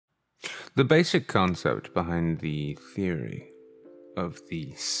The basic concept behind the theory of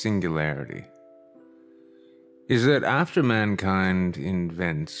the singularity is that after mankind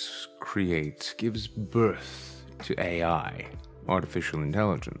invents, creates, gives birth to AI, artificial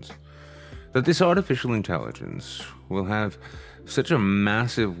intelligence, that this artificial intelligence will have such a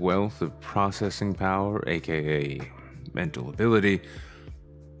massive wealth of processing power, aka mental ability,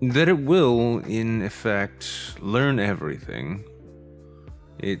 that it will, in effect, learn everything.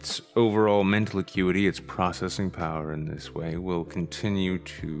 Its overall mental acuity, its processing power in this way, will continue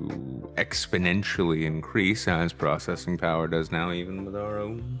to exponentially increase as processing power does now, even with our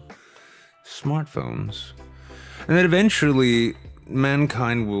own smartphones. And that eventually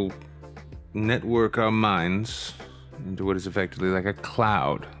mankind will network our minds into what is effectively like a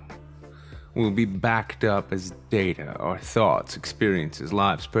cloud. We'll be backed up as data, our thoughts, experiences,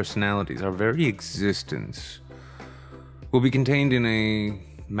 lives, personalities, our very existence will be contained in a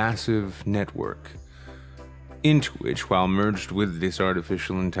massive network, into which, while merged with this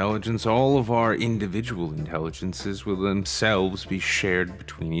artificial intelligence, all of our individual intelligences will themselves be shared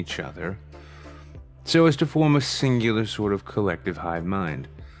between each other, so as to form a singular sort of collective hive mind.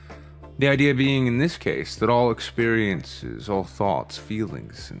 The idea being, in this case, that all experiences, all thoughts,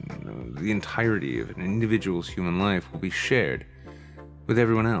 feelings, and the entirety of an individual's human life will be shared with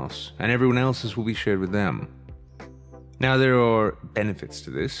everyone else, and everyone else's will be shared with them. Now, there are benefits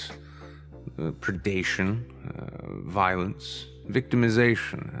to this. Predation, violence,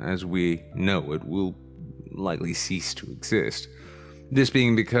 victimization, as we know it, will likely cease to exist. This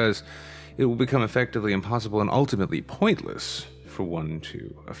being because it will become effectively impossible and ultimately pointless for one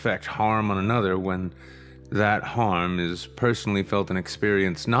to affect harm on another when that harm is personally felt and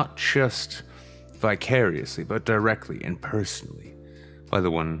experienced not just vicariously, but directly and personally by the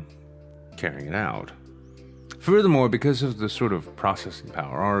one carrying it out. Furthermore, because of the sort of processing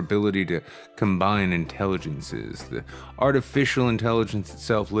power, our ability to combine intelligences, the artificial intelligence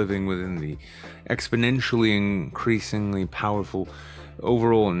itself living within the exponentially increasingly powerful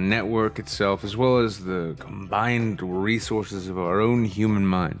overall network itself, as well as the combined resources of our own human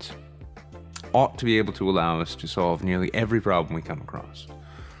minds, ought to be able to allow us to solve nearly every problem we come across.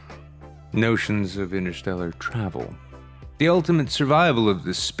 Notions of interstellar travel, the ultimate survival of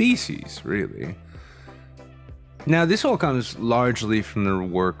the species, really. Now, this all comes largely from the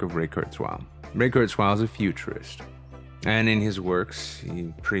work of Ray Kurzweil. Ray Kurzweil is a futurist, and in his works,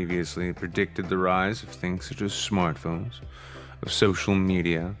 he previously predicted the rise of things such as smartphones, of social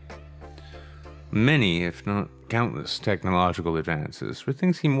media. Many, if not countless, technological advances were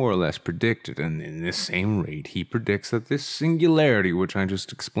things he more or less predicted, and in this same rate, he predicts that this singularity, which I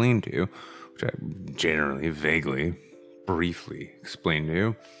just explained to you, which I generally, vaguely, briefly explained to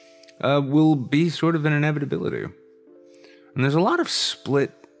you, will be sort of an inevitability. And there's a lot of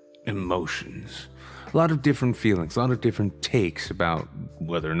split emotions, a lot of different feelings, a lot of different takes about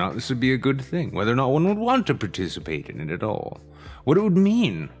whether or not this would be a good thing, whether or not one would want to participate in it at all, what it would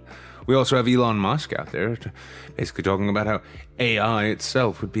mean. We also have Elon Musk out there basically talking about how AI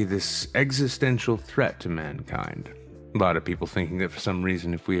itself would be this existential threat to mankind. A lot of people thinking that for some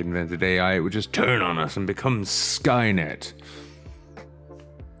reason if we invented AI, it would just turn on us and become Skynet.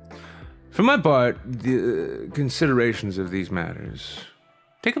 For my part, the considerations of these matters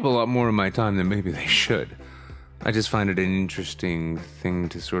take up a lot more of my time than maybe they should. I just find it an interesting thing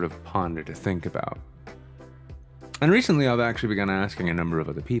to sort of ponder, to think about. And recently I've actually begun asking a number of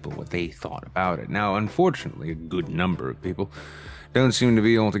other people what they thought about it. Now, unfortunately, a good number of people don't seem to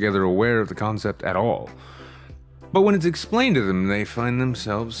be altogether aware of the concept at all. But when it's explained to them, they find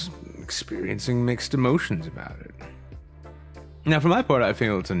themselves experiencing mixed emotions about it. Now, for my part, I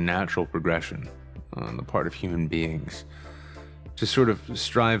feel it's a natural progression on the part of human beings to sort of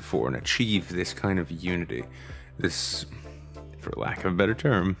strive for and achieve this kind of unity, this, for lack of a better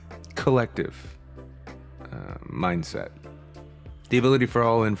term, collective mindset. The ability for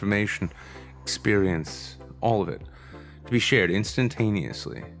all information, experience, all of it, to be shared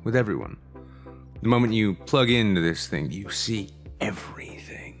instantaneously with everyone. The moment you plug into this thing, you see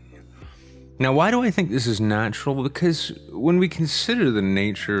everything. Now, why do I think this is natural? Because when we consider the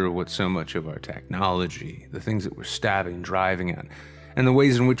nature of what so much of our technology, the things that we're stabbing, driving at, and the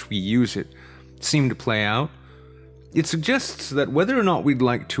ways in which we use it seem to play out, it suggests that whether or not we'd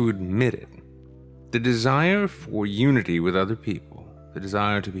like to admit it, the desire for unity with other people, the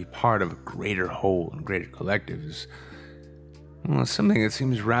desire to be part of a greater whole and greater collective is, well, something that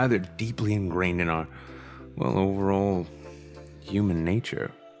seems rather deeply ingrained in our, well, overall human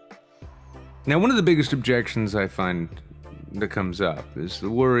nature. Now, one of the biggest objections I find that comes up is the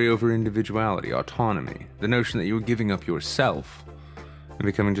worry over individuality, autonomy, the notion that you're giving up yourself and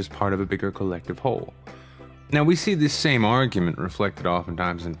becoming just part of a bigger collective whole. Now, we see this same argument reflected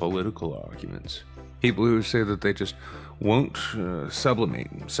oftentimes in political arguments. People who say that they just won't sublimate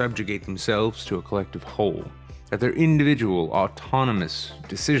and subjugate themselves to a collective whole, that their individual, autonomous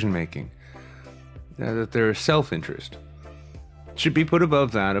decision-making, that their self-interest should be put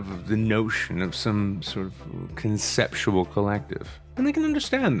above that of the notion of some sort of conceptual collective. And I can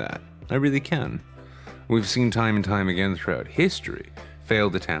understand that. I really can. We've seen time and time again throughout history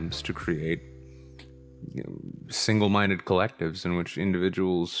failed attempts to create single-minded collectives in which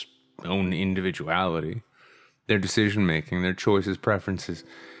individuals' own individuality, their decision-making, their choices, preferences,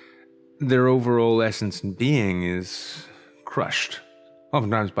 their overall essence and being is crushed,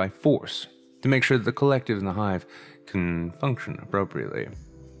 oftentimes by force, to make sure that the collective and the hive can function appropriately.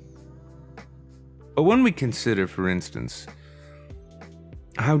 But when we consider, for instance,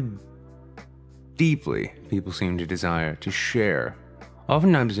 how deeply people seem to desire to share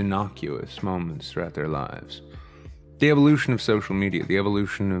oftentimes innocuous moments throughout their lives, the evolution of social media, the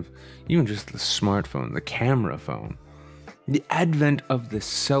evolution of even just the smartphone, the camera phone, the advent of the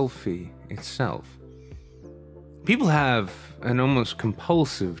selfie itself, people have an almost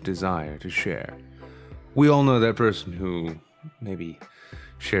compulsive desire to share. We all know that person who maybe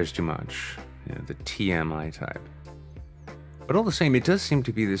shares too much, the TMI type. But all the same, it does seem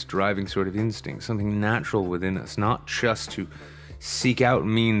to be this driving sort of instinct, something natural within us, not just to seek out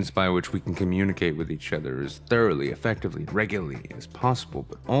means by which we can communicate with each other as thoroughly, effectively, regularly as possible,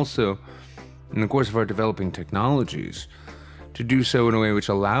 but also, in the course of our developing technologies, to do so in a way which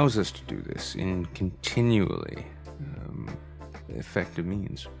allows us to do this in continually effective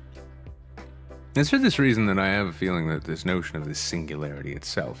means. It's for this reason that I have a feeling that this notion of this singularity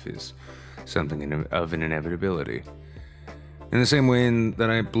itself is something of an inevitability. In the same way that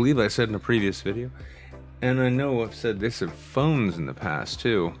I believe I said in a previous video, and I know I've said this of phones in the past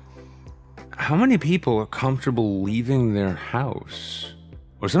too, how many people are comfortable leaving their house,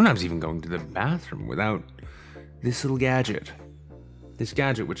 or sometimes even going to the bathroom, without this little gadget? This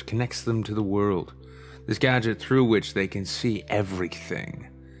gadget which connects them to the world. This gadget through which they can see everything,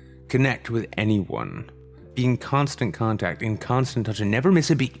 connect with anyone, be in constant contact, in constant touch, and never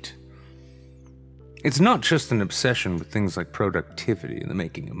miss a beat. It's not just an obsession with things like productivity and the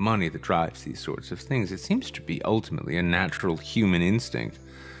making of money that drives these sorts of things. It seems to be ultimately a natural human instinct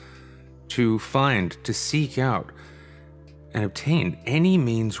to find, to seek out, and obtain any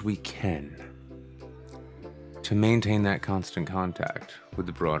means we can to maintain that constant contact with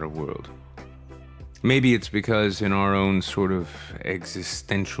the broader world. Maybe it's because in our own sort of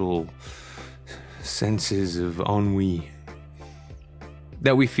existential senses of ennui,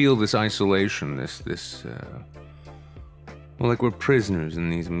 that we feel this isolation, well, like we're prisoners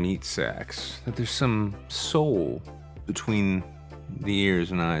in these meat sacks, that there's some soul between the ears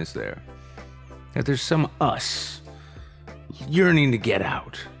and eyes there, that there's some us yearning to get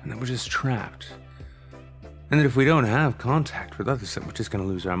out, and that we're just trapped, and that if we don't have contact with others, that we're just going to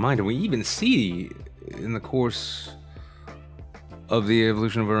lose our mind. And we even see in the course of the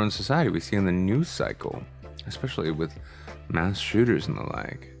evolution of our own society, we see in the news cycle, especially with mass shooters and the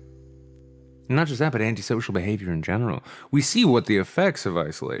like. And not just that, but antisocial behavior in general. We see what the effects of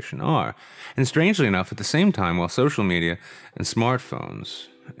isolation are. And strangely enough, at the same time, while social media and smartphones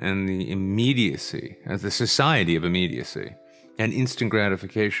and the immediacy, as the society of immediacy and instant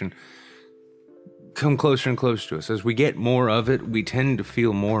gratification come closer and closer to us, as we get more of it, we tend to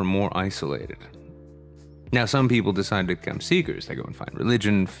feel more and more isolated. Now, some people decide to become seekers. They go and find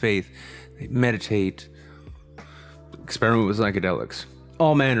religion, faith, they meditate, experiment with psychedelics,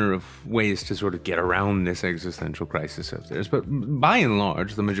 all manner of ways to sort of get around this existential crisis of theirs. But by and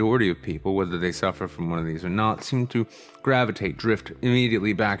large, the majority of people, whether they suffer from one of these or not, seem to gravitate, drift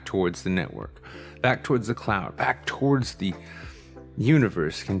immediately back towards the network, back towards the cloud, back towards the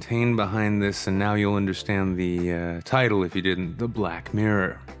universe contained behind this, and now you'll understand the title if you didn't, the Black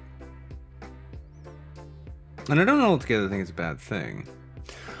Mirror. And I don't altogether think it's a bad thing.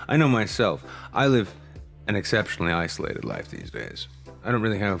 I know myself, I live an exceptionally isolated life these days. I don't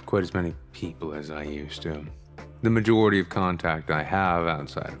really have quite as many people as I used to. The majority of contact I have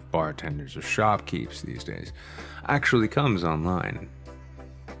outside of bartenders or shopkeepers these days actually comes online.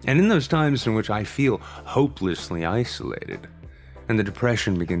 And in those times in which I feel hopelessly isolated, and the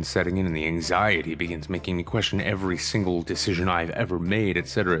depression begins setting in, and the anxiety begins making me question every single decision I've ever made,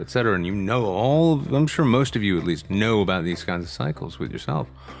 etc., etc., and you know I'm sure most of you at least know about these kinds of cycles with yourself.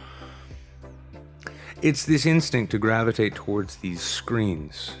 It's this instinct to gravitate towards these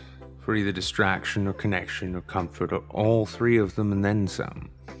screens for either distraction or connection or comfort, or all three of them and then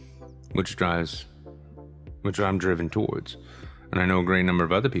some, which I'm driven towards. And I know a great number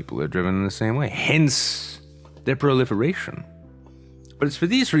of other people are driven in the same way, hence their proliferation. But it's for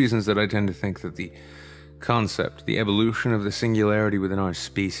these reasons that I tend to think that the concept, the evolution of the singularity within our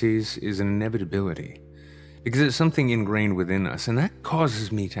species is an inevitability. Because it's something ingrained within us, and that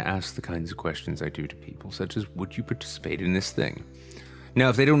causes me to ask the kinds of questions I do to people, such as, would you participate in this thing? Now,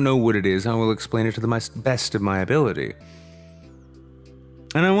 if they don't know what it is, I will explain it to the best of my ability.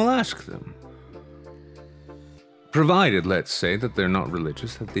 And I will ask them. Provided, let's say, that they're not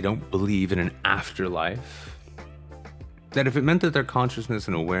religious, that they don't believe in an afterlife, that if it meant that their consciousness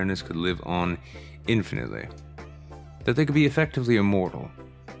and awareness could live on infinitely, that they could be effectively immortal,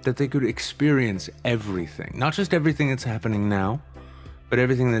 that they could experience everything, not just everything that's happening now, but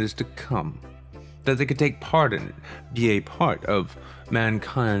everything that is to come, that they could take part in it, be a part of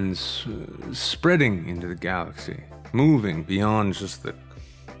mankind's spreading into the galaxy, moving beyond just the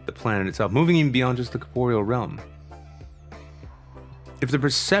planet itself, moving even beyond just the corporeal realm. If the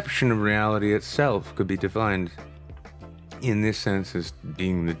perception of reality itself could be defined in this sense as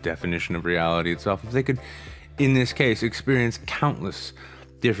being the definition of reality itself, if they could, in this case, experience countless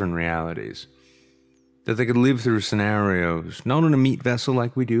different realities, that they could live through scenarios, not in a meat vessel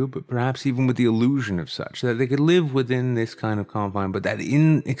like we do, but perhaps even with the illusion of such, that they could live within this kind of confine, but that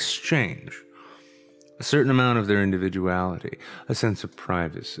in exchange, a certain amount of their individuality, a sense of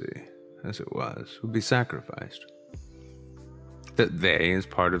privacy, as it was, would be sacrificed. That they, as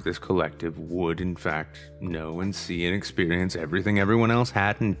part of this collective, would in fact know and see and experience everything everyone else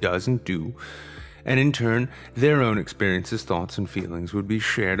had and doesn't do, and in turn, their own experiences, thoughts, and feelings would be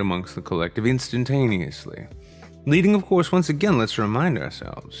shared amongst the collective instantaneously. Leading, of course, once again, let's remind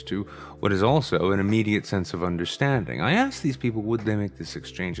ourselves, to what is also an immediate sense of understanding. I asked these people, would they make this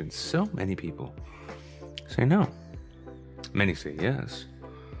exchange, and so many people say no. Many say yes.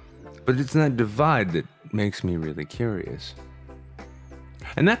 But it's that divide that makes me really curious.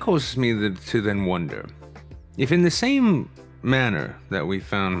 And that causes me to then wonder, if in the same manner that we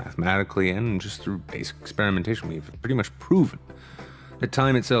found mathematically and just through basic experimentation, we've pretty much proven that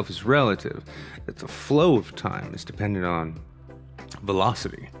time itself is relative, that the flow of time is dependent on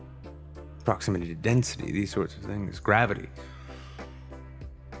velocity, proximity to density, these sorts of things, gravity.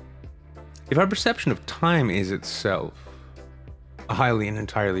 If our perception of time is itself a highly and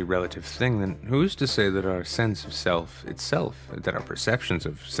entirely relative thing, then who's to say that our sense of self itself, that our perceptions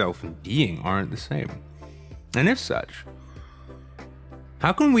of self and being aren't the same? And if such,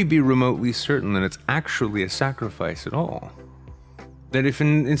 how can we be remotely certain that it's actually a sacrifice at all? That if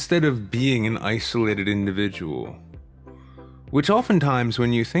instead of being an isolated individual, which oftentimes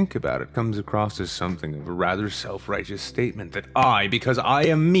when you think about it comes across as something of a rather self-righteous statement, that I, because I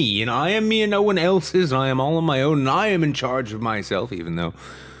am me and no one else is, and I am all on my own and I am in charge of myself, even though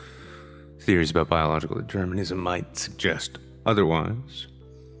theories about biological determinism might suggest otherwise,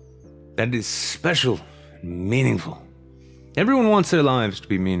 that it is special and meaningful. Everyone wants their lives to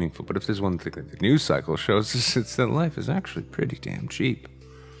be meaningful, but if there's one thing that the news cycle shows us, it's that life is actually pretty damn cheap.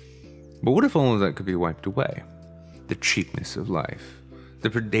 But what if all of that could be wiped away? The cheapness of life, the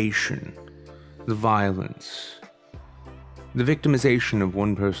predation, the violence, the victimization of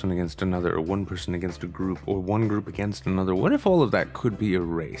one person against another, or one person against a group, or one group against another. What if all of that could be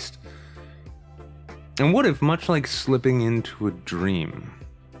erased? And what if, much like slipping into a dream,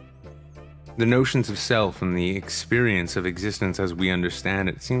 the notions of self and the experience of existence as we understand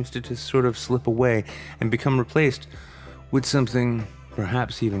it seems to just sort of slip away and become replaced with something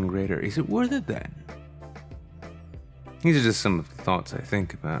perhaps even greater? Is it worth it then? These are just some of the thoughts I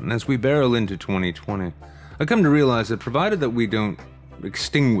think about, and as we barrel into 2020, I come to realize that provided that we don't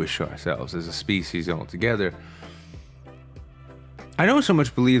extinguish ourselves as a species altogether, I don't so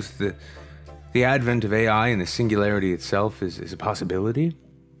much believe that the advent of AI and the singularity itself is a possibility,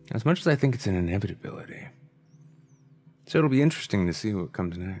 as much as I think it's an inevitability. So it'll be interesting to see what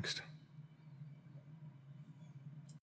comes next.